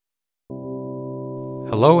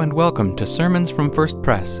Hello and welcome to Sermons from First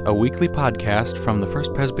Pres, a weekly podcast from the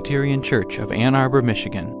First Presbyterian Church of Ann Arbor,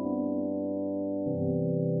 Michigan.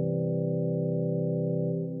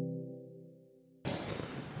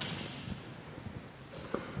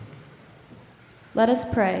 Let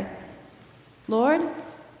us pray. Lord,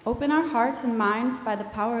 open our hearts and minds by the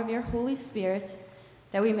power of your Holy Spirit,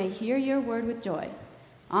 that we may hear your word with joy.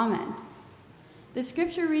 Amen. The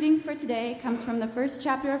scripture reading for today comes from the first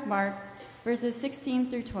chapter of Mark, verses 16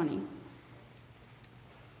 through 20.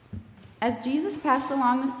 As Jesus passed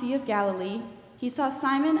along the Sea of Galilee, he saw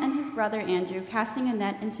Simon and his brother Andrew casting a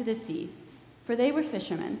net into the sea, for they were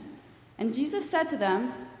fishermen. And Jesus said to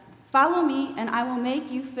them, "Follow me, and I will make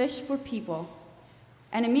you fish for people."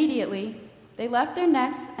 And immediately they left their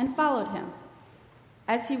nets and followed him.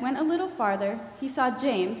 As he went a little farther, he saw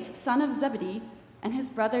James, son of Zebedee, and his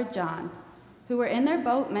brother John, who were in their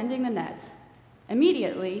boat mending the nets.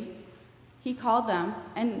 Immediately he called them,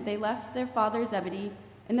 and they left their father Zebedee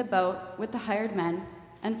in the boat with the hired men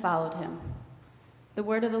and followed him. The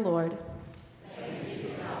word of the Lord. Thanks be to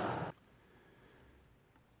God.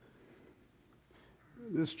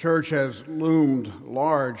 This church has loomed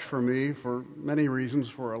large for me for many reasons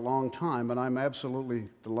for a long time, and I'm absolutely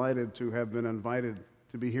delighted to have been invited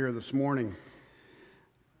to be here this morning.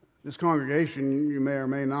 This congregation, you may or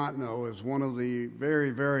may not know, is one of the very,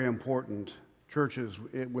 very important churches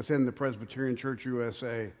within the Presbyterian Church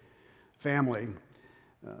USA family.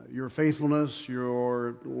 Your faithfulness,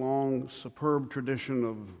 your long, superb tradition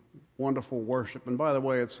of wonderful worship, and by the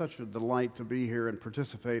way, it's such a delight to be here and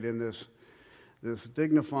participate in this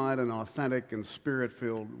dignified and authentic and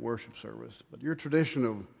spirit-filled worship service. But your tradition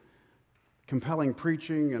of compelling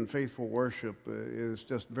preaching and faithful worship is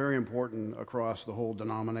just very important across the whole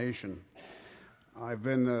denomination. I've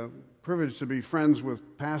been privileged to be friends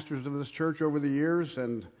with pastors of this church over the years,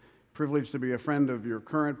 and privileged to be a friend of your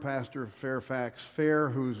current pastor, Fairfax Fair,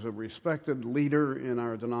 who's a respected leader in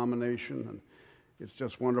our denomination. And it's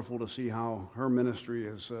just wonderful to see how her ministry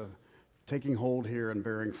is taking hold here and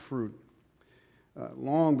bearing fruit.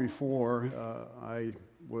 Long before I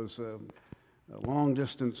was a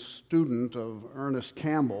long-distance student of Ernest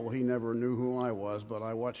Campbell, he never knew who I was, but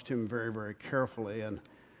I watched him very, very carefully. And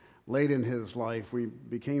late in his life, we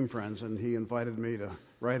became friends, and he invited me to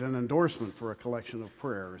write an endorsement for a collection of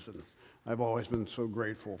prayers. And I've always been so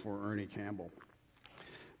grateful for Ernie Campbell.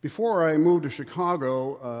 Before I moved to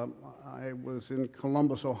Chicago, I was in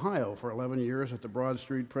Columbus, Ohio for 11 years at the Broad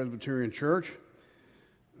Street Presbyterian Church.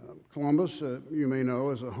 Columbus, you may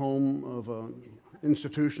know, is a home of an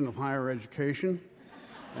institution of higher education,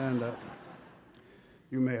 and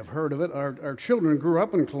you may have heard of it. Our children grew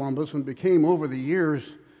up in Columbus and became, over the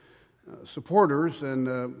years, supporters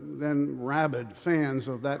and then rabid fans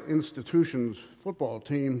of that institution's football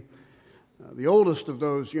team. The oldest of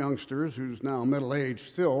those youngsters, who's now middle-aged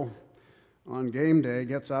still, on game day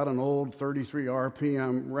gets out an old 33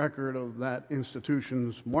 RPM record of that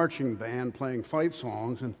institution's marching band playing fight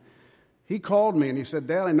songs, and he called me and he said,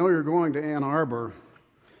 "Dad, I know you're going to Ann Arbor.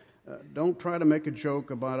 Don't try to make a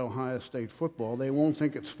joke about Ohio State football. They won't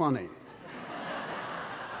think it's funny."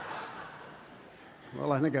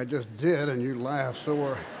 Well, I think I just did, and you laughed, so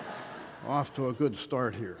we're off to a good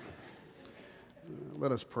start here.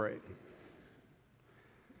 Let us pray.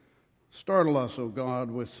 Startle us, O God,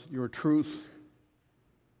 with your truth,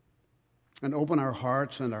 and open our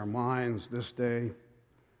hearts and our minds this day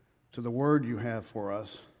to the word you have for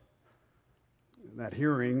us, that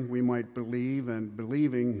hearing we might believe, and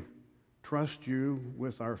believing trust you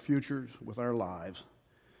with our futures, with our lives,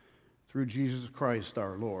 through Jesus Christ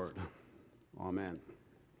our Lord. Amen.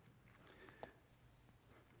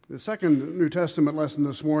 The second New Testament lesson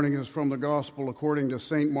this morning is from the Gospel according to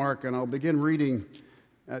St. Mark, and I'll begin reading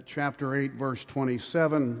at chapter 8, verse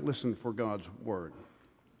 27. Listen for God's word.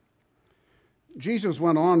 Jesus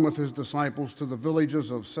went on with his disciples to the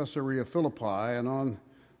villages of Caesarea Philippi, and on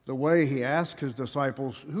the way he asked his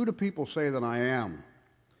disciples, "Who do people say that I am?"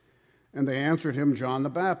 And they answered him, "John the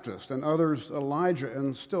Baptist, and others Elijah,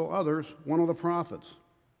 and still others one of the prophets."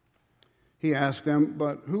 He asked them,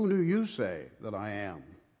 "But who do you say that I am?"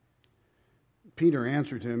 Peter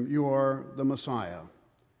answered him, "You are the Messiah."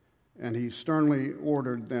 And he sternly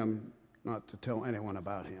ordered them not to tell anyone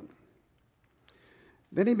about him.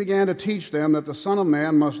 Then he began to teach them that the Son of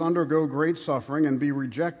Man must undergo great suffering and be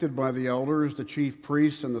rejected by the elders, the chief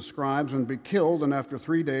priests, and the scribes, and be killed, and after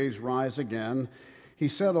 3 days rise again. He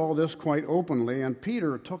said all this quite openly, and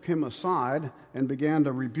Peter took him aside and began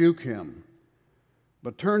to rebuke him.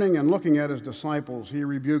 But turning and looking at his disciples, he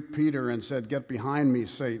rebuked Peter and said, "Get behind me,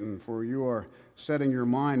 Satan, for you are setting your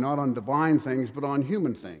mind not on divine things, but on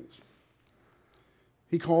human things."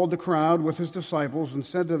 He called the crowd with his disciples and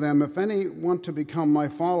said to them, "If any want to become my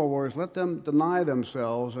followers, let them deny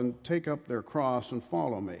themselves and take up their cross and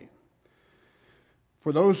follow me.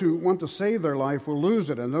 For those who want to save their life will lose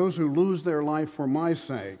it, and those who lose their life for my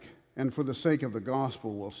sake and for the sake of the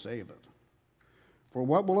gospel will save it. For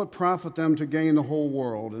what will it profit them to gain the whole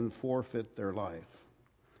world and forfeit their life?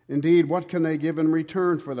 Indeed, what can they give in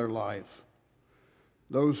return for their life?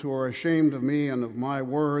 Those who are ashamed of me and of my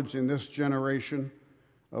words in this generation,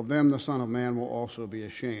 of them the Son of Man will also be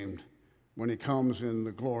ashamed when he comes in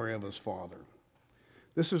the glory of his Father."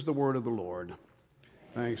 This is the word of the Lord.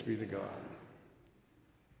 Thanks be to God.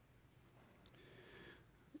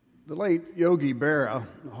 The late Yogi Berra,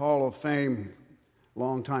 the Hall of Fame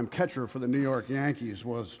longtime catcher for the New York Yankees,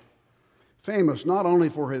 was famous not only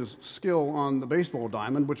for his skill on the baseball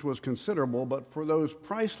diamond, which was considerable, but for those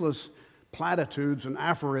priceless platitudes and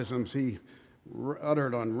aphorisms he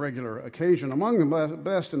uttered on regular occasion. Among the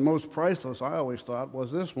best and most priceless, I always thought,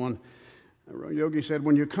 was this one. Yogi said,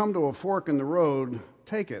 "When you come to a fork in the road,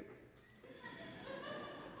 take it."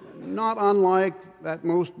 Not unlike that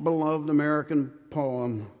most beloved American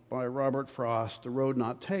poem by Robert Frost, "The Road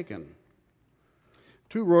Not Taken."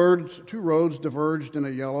 Two roads diverged in a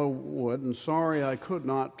yellow wood, and sorry I could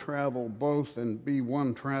not travel both and be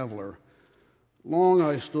one traveler. Long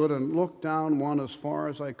I stood and looked down one as far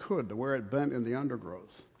as I could to where it bent in the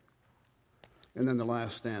undergrowth. And then the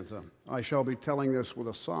last stanza, "I shall be telling this with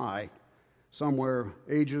a sigh, somewhere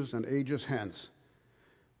ages and ages hence.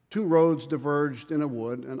 Two roads diverged in a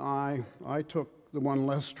wood, and I took the one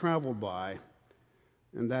less traveled by,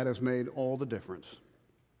 and that has made all the difference."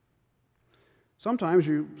 Sometimes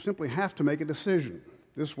you simply have to make a decision,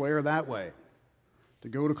 this way or that way, to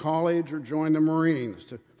go to college or join the Marines,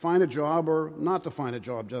 to find a job or not to find a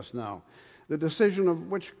job just now. The decision of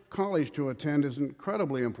which college to attend is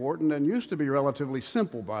incredibly important and used to be relatively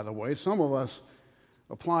simple, by the way. Some of us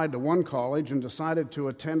applied to one college and decided to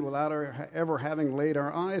attend without ever having laid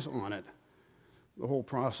our eyes on it. The whole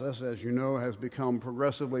process, as you know, has become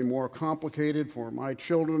progressively more complicated for my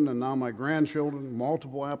children and now my grandchildren.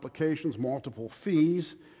 Multiple applications, multiple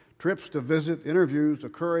fees, trips to visit, interviews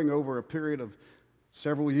occurring over a period of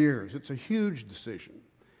several years. It's a huge decision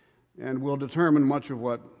and will determine much of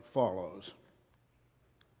what follows.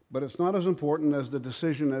 But it's not as important as the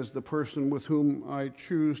decision as the person with whom I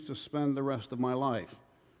choose to spend the rest of my life,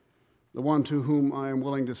 the one to whom I am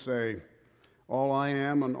willing to say, "All I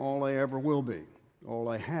am and all I ever will be, all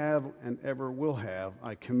I have and ever will have,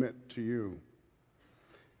 I commit to you."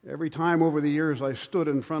 Every time over the years I stood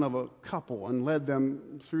in front of a couple and led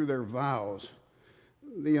them through their vows,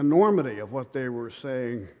 the enormity of what they were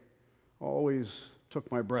saying always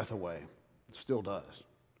took my breath away. It still does.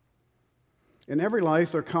 In every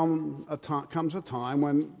life there comes a time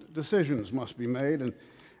when decisions must be made,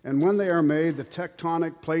 and when they are made, the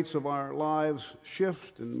tectonic plates of our lives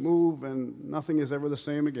shift and move, and nothing is ever the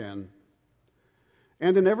same again.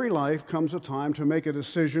 And in every life comes a time to make a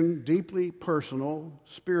decision, deeply personal,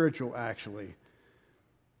 spiritual actually,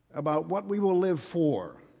 about what we will live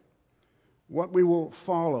for, what we will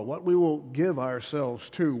follow, what we will give ourselves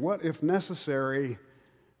to, what, if necessary,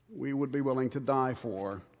 we would be willing to die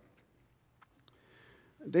for.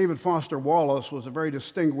 David Foster Wallace was a very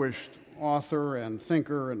distinguished author and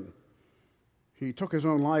thinker, and he took his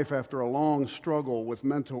own life after a long struggle with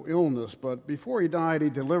mental illness, but before he died,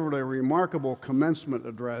 he delivered a remarkable commencement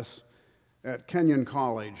address at Kenyon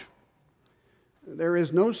College. "There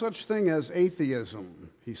is no such thing as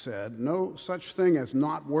atheism," he said, "no such thing as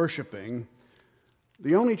not worshiping.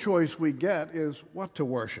 The only choice we get is what to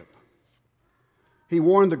worship." He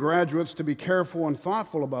warned the graduates to be careful and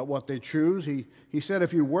thoughtful about what they choose. He said,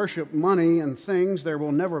 "If you worship money and things, there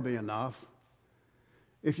will never be enough.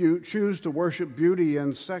 If you choose to worship beauty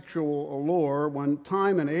and sexual allure, when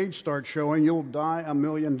time and age start showing, you'll die a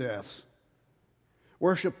million deaths.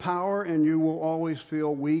 Worship power, and you will always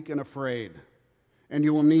feel weak and afraid, and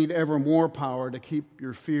you will need ever more power to keep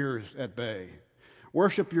your fears at bay.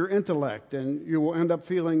 Worship your intellect, and you will end up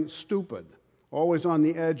feeling stupid, always on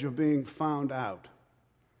the edge of being found out."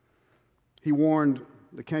 He warned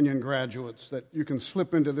the Kenyon graduates that you can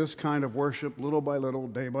slip into this kind of worship little by little,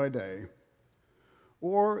 day by day,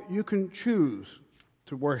 or you can choose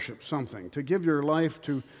to worship something, to give your life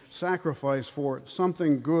to sacrifice for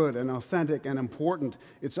something good and authentic and important.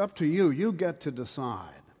 It's up to you. You get to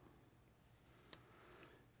decide.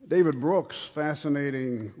 David Brooks'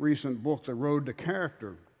 fascinating recent book, The Road to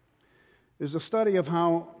Character, is a study of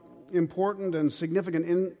how important and significant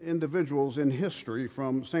individuals in history,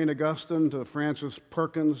 from St. Augustine to Francis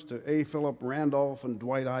Perkins to A. Philip Randolph and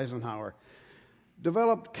Dwight Eisenhower,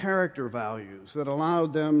 developed character values that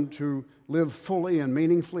allowed them to live fully and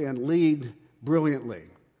meaningfully and lead brilliantly.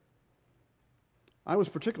 I was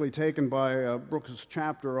particularly taken by Brooks'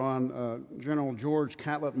 chapter on General George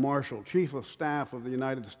Catlett Marshall, Chief of Staff of the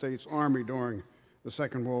United States Army during the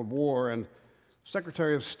Second World War and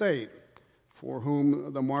Secretary of State, for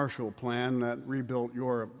whom the Marshall Plan that rebuilt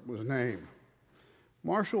Europe was named.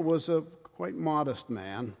 Marshall was a quite modest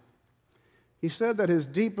man. He said that his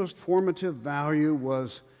deepest formative value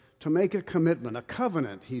was to make a commitment, a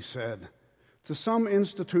covenant, he said, to some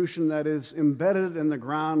institution that is embedded in the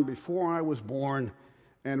ground before I was born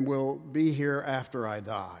and will be here after I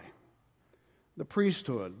die. The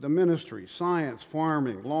priesthood, the ministry, science,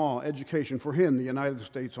 farming, law, education, for him, the United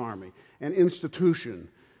States Army, an institution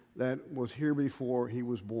that was here before he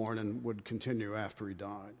was born and would continue after he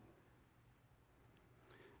died.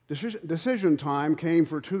 Decision time came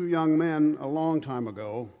for two young men a long time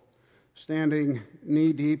ago, standing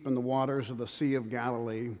knee-deep in the waters of the Sea of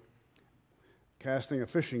Galilee, casting a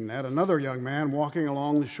fishing net. Another young man walking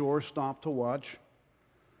along the shore stopped to watch.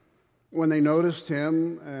 When they noticed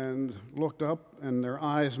him and looked up and their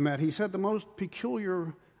eyes met, he said the most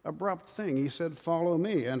peculiar, abrupt thing. He said, "Follow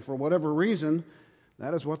me." And for whatever reason,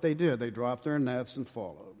 that is what they did. They dropped their nets and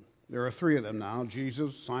followed. There are three of them now,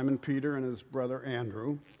 Jesus, Simon Peter, and his brother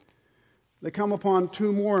Andrew. They come upon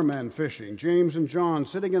two more men fishing, James and John,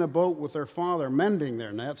 sitting in a boat with their father, mending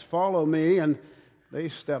their nets. "Follow me," and they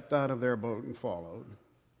stepped out of their boat and followed.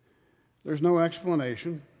 There's no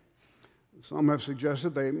explanation. Some have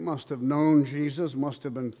suggested they must have known Jesus, must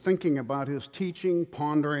have been thinking about his teaching,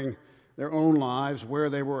 pondering their own lives, where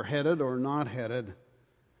they were headed or not headed.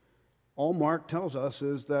 All Mark tells us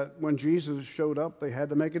is that when Jesus showed up, they had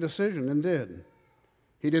to make a decision, and did.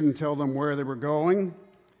 He didn't tell them where they were going,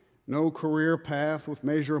 no career path with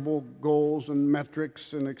measurable goals and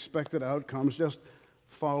metrics and expected outcomes, just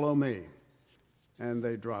follow me. And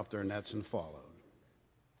they dropped their nets and followed.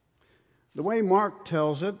 The way Mark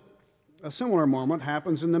tells it, a similar moment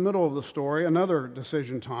happens in the middle of the story, another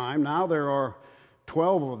decision time. Now there are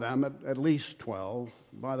 12 of them, at least 12.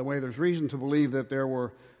 By the way, there's reason to believe that there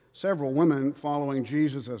were several women following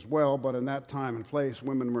Jesus as well, but in that time and place,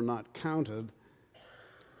 women were not counted.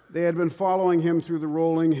 They had been following him through the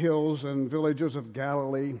rolling hills and villages of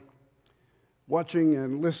Galilee, watching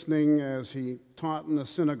and listening as he taught in the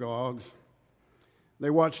synagogues. They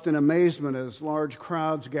watched in amazement as large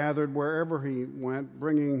crowds gathered wherever he went,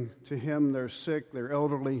 bringing to him their sick, their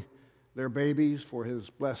elderly, their babies for his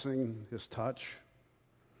blessing, his touch.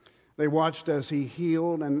 They watched as he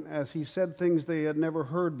healed and as he said things they had never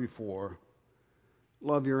heard before.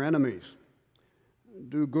 Love your enemies.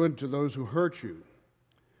 Do good to those who hurt you.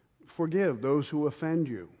 Forgive those who offend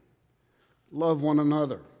you. Love one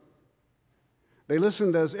another. They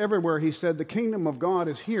listened as everywhere he said, the kingdom of God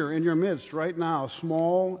is here in your midst right now,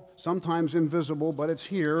 small, sometimes invisible, but it's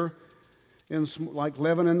here, like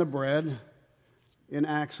leaven in the bread, in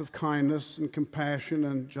acts of kindness and compassion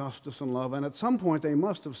and justice and love. And at some point they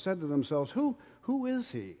must have said to themselves, who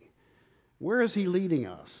is he? Where is he leading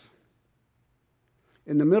us?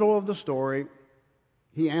 In the middle of the story,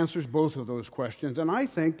 he answers both of those questions, and I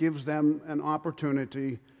think gives them an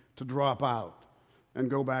opportunity to drop out and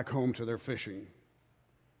go back home to their fishing.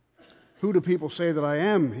 Who do people say that I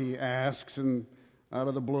am, he asks, and out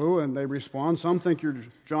of the blue, and they respond. Some think you're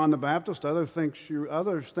John the Baptist, others think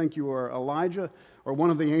you are Elijah or one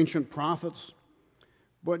of the ancient prophets.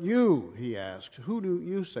 But you, he asks, who do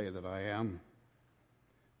you say that I am?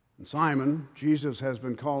 And Simon, Jesus has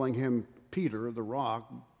been calling him Peter, the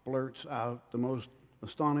rock, blurts out the most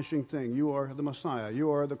astonishing thing. You are the Messiah.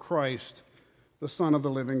 You are the Christ, the Son of the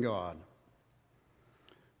living God.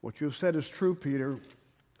 What you have said is true, Peter.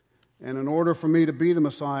 And in order for me to be the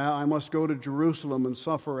Messiah, I must go to Jerusalem and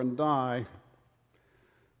suffer and die.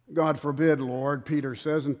 God forbid, Lord, Peter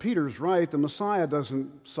says. And Peter's right. The Messiah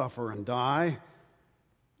doesn't suffer and die.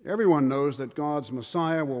 Everyone knows that God's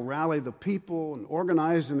Messiah will rally the people and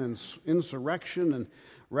organize an insurrection and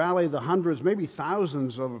rally the hundreds, maybe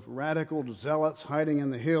thousands of radical zealots hiding in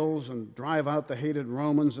the hills and drive out the hated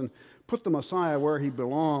Romans and put the Messiah where he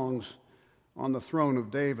belongs, on the throne of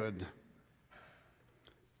David.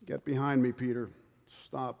 Get behind me, Peter.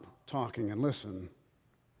 Stop talking and listen.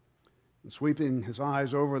 And sweeping his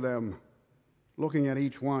eyes over them, looking at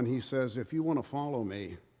each one, he says, if you want to follow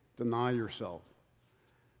me, deny yourself.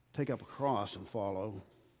 Take up a cross and follow.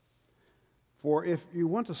 For if you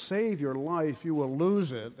want to save your life, you will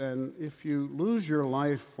lose it. And if you lose your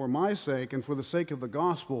life for my sake and for the sake of the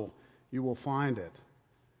gospel, you will find it.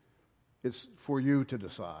 It's for you to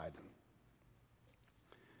decide.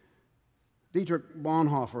 Dietrich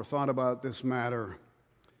Bonhoeffer thought about this matter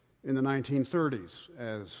in the 1930s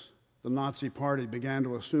as the Nazi Party began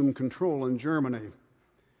to assume control in Germany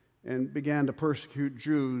and began to persecute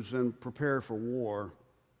Jews and prepare for war.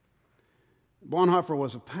 Bonhoeffer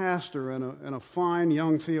was a pastor and a fine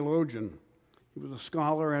young theologian. He was a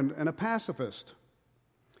scholar and a pacifist.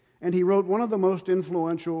 And he wrote one of the most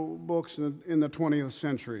influential books in the 20th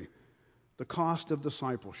century, The Cost of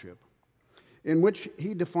Discipleship, in which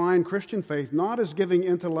he defined Christian faith not as giving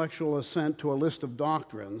intellectual assent to a list of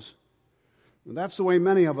doctrines. That's the way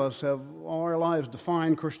many of us have all our lives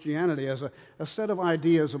defined Christianity, as a set of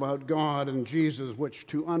ideas about God and Jesus, which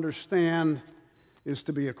to understand is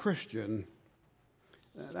to be a Christian.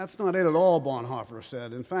 That's not it at all, Bonhoeffer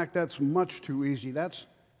said. In fact, that's much too easy. That's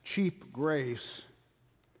cheap grace.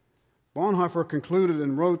 Bonhoeffer concluded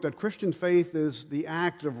and wrote that Christian faith is the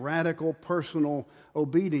act of radical personal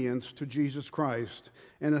obedience to Jesus Christ,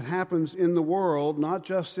 and it happens in the world, not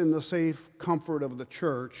just in the safe comfort of the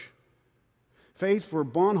church. Faith for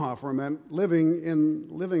Bonhoeffer meant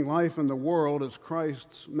living life in the world as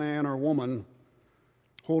Christ's man or woman,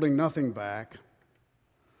 holding nothing back.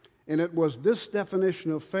 And it was this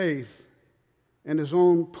definition of faith and his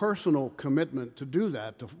own personal commitment to do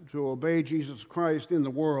that, to obey Jesus Christ in the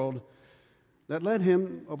world, that led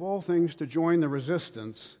him, of all things, to join the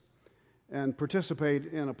resistance and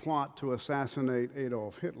participate in a plot to assassinate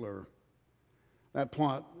Adolf Hitler. That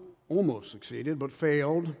plot almost succeeded, but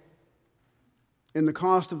failed. In The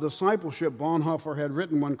Cost of Discipleship, Bonhoeffer had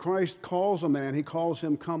written, when Christ calls a man, he calls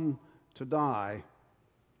him come to die.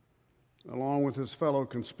 Along with his fellow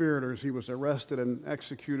conspirators, he was arrested and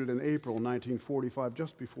executed in April 1945,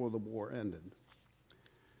 just before the war ended.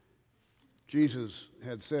 Jesus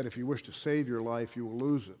had said, if you wish to save your life, you will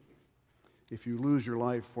lose it. If you lose your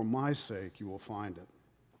life for my sake, you will find it.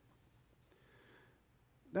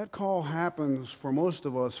 That call happens for most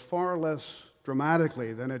of us far less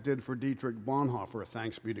dramatically than it did for Dietrich Bonhoeffer,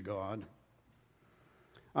 thanks be to God.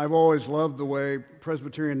 I've always loved the way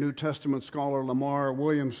Presbyterian New Testament scholar Lamar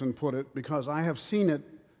Williamson put it, because I have seen it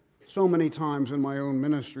so many times in my own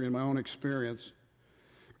ministry and my own experience.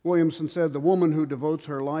 Williamson said, the woman who devotes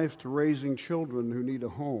her life to raising children who need a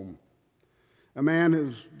home, a man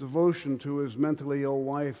whose devotion to his mentally ill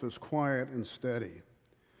wife is quiet and steady,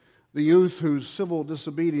 the youth whose civil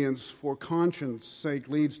disobedience for conscience' sake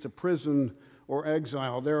leads to prison or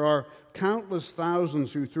exile. There are countless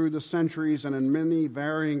thousands who through the centuries and in many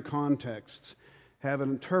varying contexts have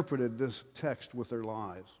interpreted this text with their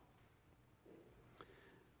lives.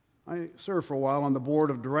 I served for a while on the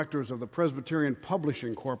board of directors of the Presbyterian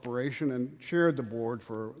Publishing Corporation and chaired the board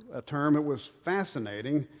for a term. It was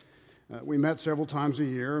fascinating. We met several times a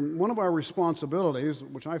year, and one of our responsibilities,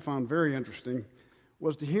 which I found very interesting,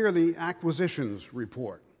 was to hear the acquisitions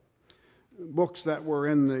report. Books that were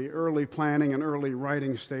in the early planning and early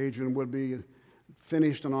writing stage and would be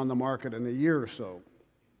finished and on the market in a year or so.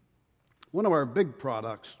 One of our big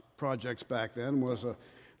projects back then was a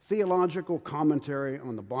theological commentary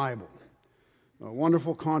on the Bible, a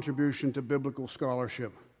wonderful contribution to biblical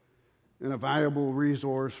scholarship, and a valuable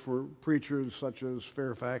resource for preachers such as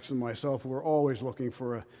Fairfax and myself, who are always looking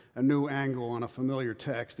for a new angle on a familiar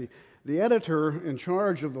text. The editor in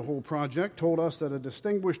charge of the whole project told us that a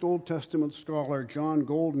distinguished Old Testament scholar, John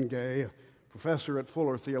Goldengay, professor at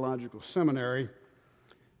Fuller Theological Seminary,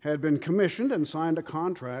 had been commissioned and signed a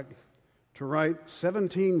contract to write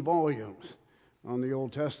 17 volumes on the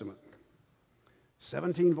Old Testament.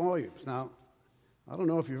 17 volumes. Now, I don't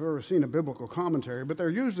know if you've ever seen a biblical commentary, but they're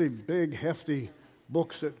usually big, hefty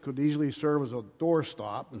books that could easily serve as a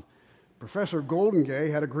doorstop. And Professor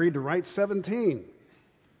Goldengay had agreed to write 17.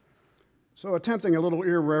 So, attempting a little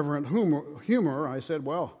irreverent humor, I said,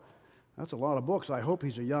 well, that's a lot of books. I hope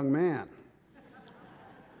he's a young man.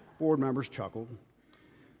 Board members chuckled.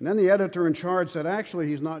 And then the editor in charge said, actually,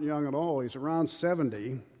 he's not young at all. He's around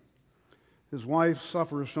 70. His wife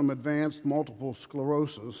suffers from advanced multiple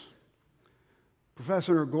sclerosis.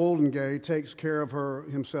 Professor Goldengay takes care of her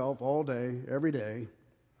himself all day, every day.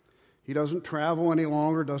 He doesn't travel any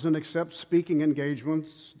longer, doesn't accept speaking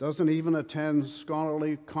engagements, doesn't even attend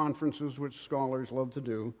scholarly conferences, which scholars love to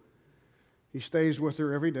do. He stays with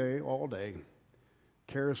her every day, all day,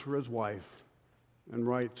 cares for his wife, and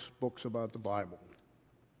writes books about the Bible.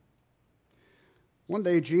 One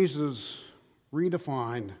day, Jesus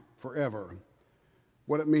redefined forever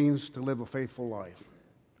what it means to live a faithful life,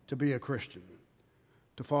 to be a Christian,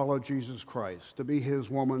 to follow Jesus Christ, to be his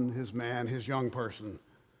woman, his man, his young person.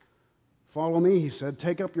 Follow me, he said.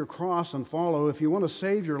 Take up your cross and follow. If you want to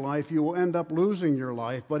save your life, you will end up losing your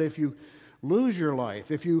life. But if you lose your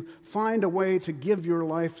life, if you find a way to give your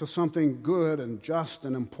life to something good and just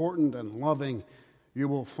and important and loving, you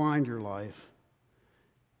will find your life.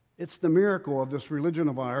 It's the miracle of this religion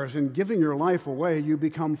of ours. In giving your life away, you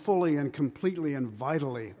become fully and completely and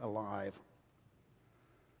vitally alive.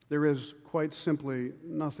 There is quite simply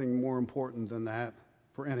nothing more important than that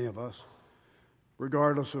for any of us,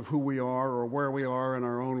 regardless of who we are or where we are in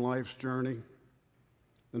our own life's journey,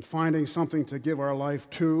 than finding something to give our life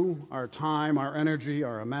to, our time, our energy,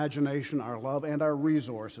 our imagination, our love, and our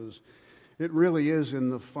resources. It really is, in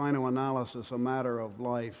the final analysis, a matter of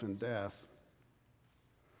life and death.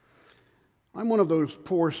 I'm one of those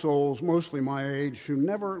poor souls, mostly my age, who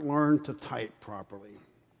never learned to type properly.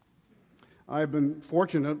 I've been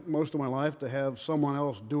fortunate most of my life to have someone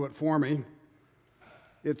else do it for me.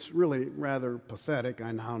 It's really rather pathetic,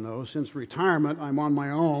 I now know. Since retirement, I'm on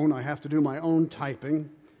my own. I have to do my own typing.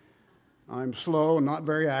 I'm slow and not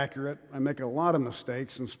very accurate. I make a lot of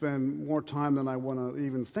mistakes and spend more time than I want to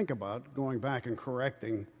even think about going back and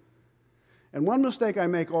correcting. And one mistake I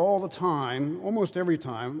make all the time, almost every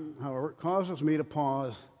time, however, causes me to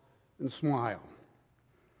pause and smile.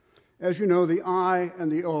 As you know, the I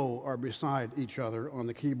and the O are beside each other on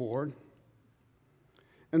the keyboard.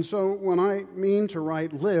 And so when I mean to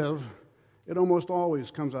write live, it almost always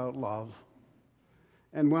comes out love.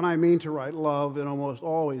 And when I mean to write love, it almost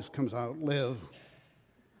always comes out live.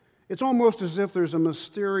 It's almost as if there's a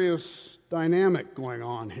mysterious dynamic going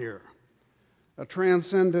on here, a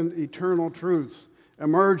transcendent eternal truth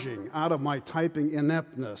emerging out of my typing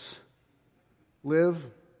ineptness. Live,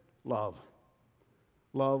 love.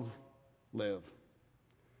 Love, live.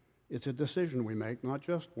 It's a decision we make, not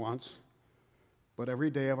just once, but every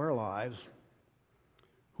day of our lives.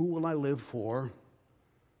 Who will I live for?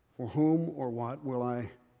 For whom or what will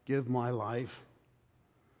I give my life?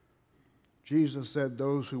 Jesus said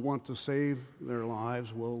those who want to save their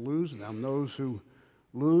lives will lose them. Those who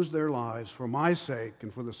lose their lives for my sake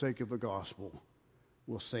and for the sake of the gospel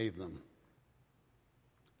will save them.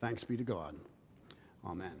 Thanks be to God.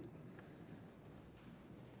 Amen.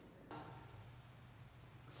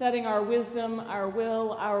 Setting our wisdom, our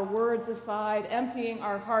will, our words aside, emptying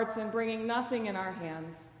our hearts and bringing nothing in our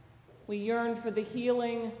hands, we yearn for the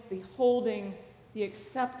healing, the holding, the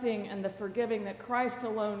accepting, and the forgiving that Christ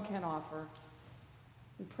alone can offer.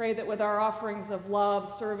 We pray that with our offerings of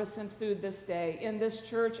love, service, and food this day, in this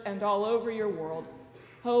church and all over your world,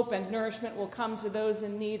 hope and nourishment will come to those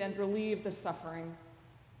in need and relieve the suffering.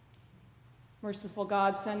 Merciful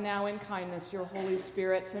God, send now in kindness your Holy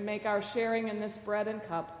Spirit to make our sharing in this bread and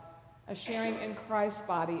cup a sharing in Christ's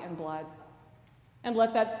body and blood. And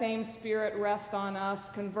let that same Spirit rest on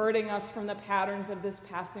us, converting us from the patterns of this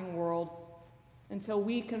passing world until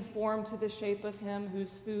we conform to the shape of him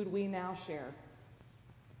whose food we now share.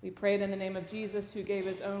 We pray it in the name of Jesus, who gave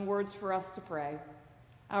his own words for us to pray.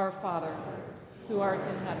 Our Father, who art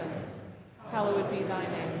in heaven, hallowed be thy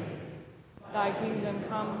name. Thy kingdom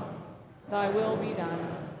come, thy will be done,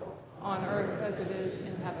 on earth as it is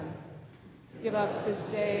in heaven. Give us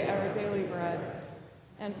this day our daily bread,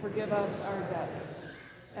 and forgive us our debts,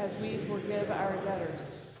 as we forgive our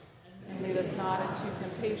debtors. And lead us not into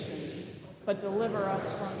temptation, but deliver us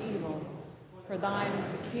from evil. For thine is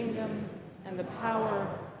the kingdom, and the power,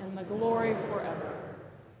 and the glory forever.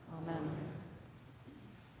 Amen.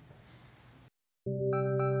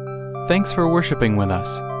 Thanks for worshiping with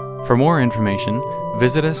us. For more information,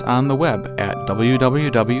 visit us on the web at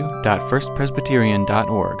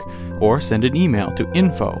www.firstpresbyterian.org or send an email to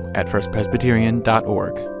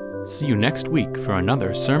info@firstpresbyterian.org. See you next week for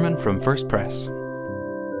another sermon from First Pres.